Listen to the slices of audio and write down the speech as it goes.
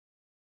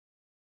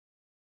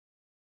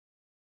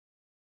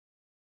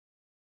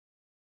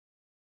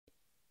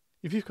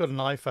If you've got an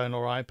iPhone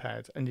or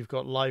iPad and you've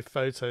got live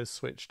photos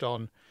switched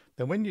on,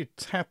 then when you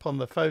tap on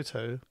the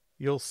photo,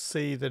 you'll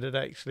see that it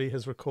actually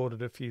has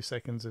recorded a few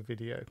seconds of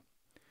video.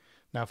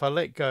 Now, if I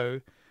let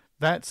go,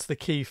 that's the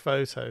key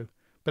photo,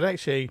 but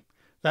actually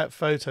that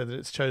photo that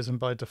it's chosen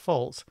by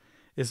default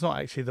is not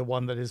actually the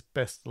one that is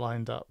best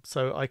lined up.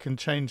 So I can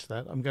change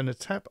that. I'm going to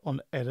tap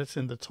on Edit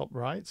in the top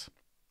right.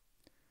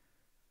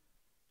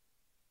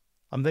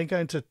 I'm then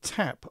going to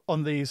tap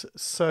on these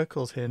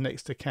circles here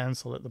next to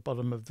Cancel at the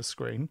bottom of the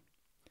screen.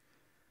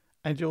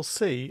 And you'll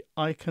see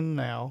I can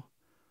now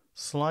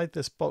slide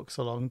this box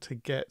along to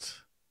get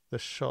the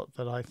shot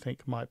that I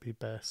think might be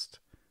best.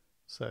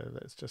 So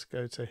let's just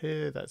go to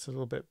here. That's a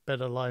little bit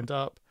better lined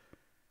up.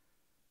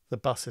 The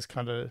bus is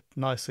kind of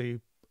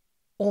nicely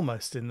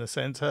almost in the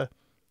center.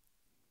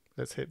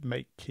 Let's hit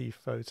Make Key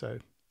Photo.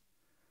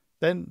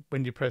 Then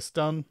when you press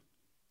Done,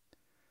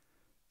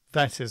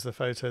 that is the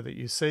photo that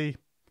you see.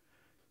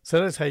 So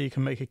that's how you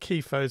can make a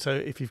key photo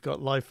if you've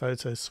got live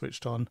photos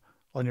switched on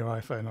your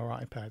iPhone or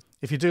iPad.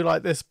 If you do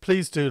like this,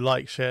 please do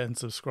like, share and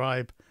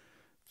subscribe.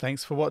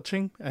 Thanks for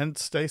watching and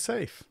stay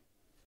safe.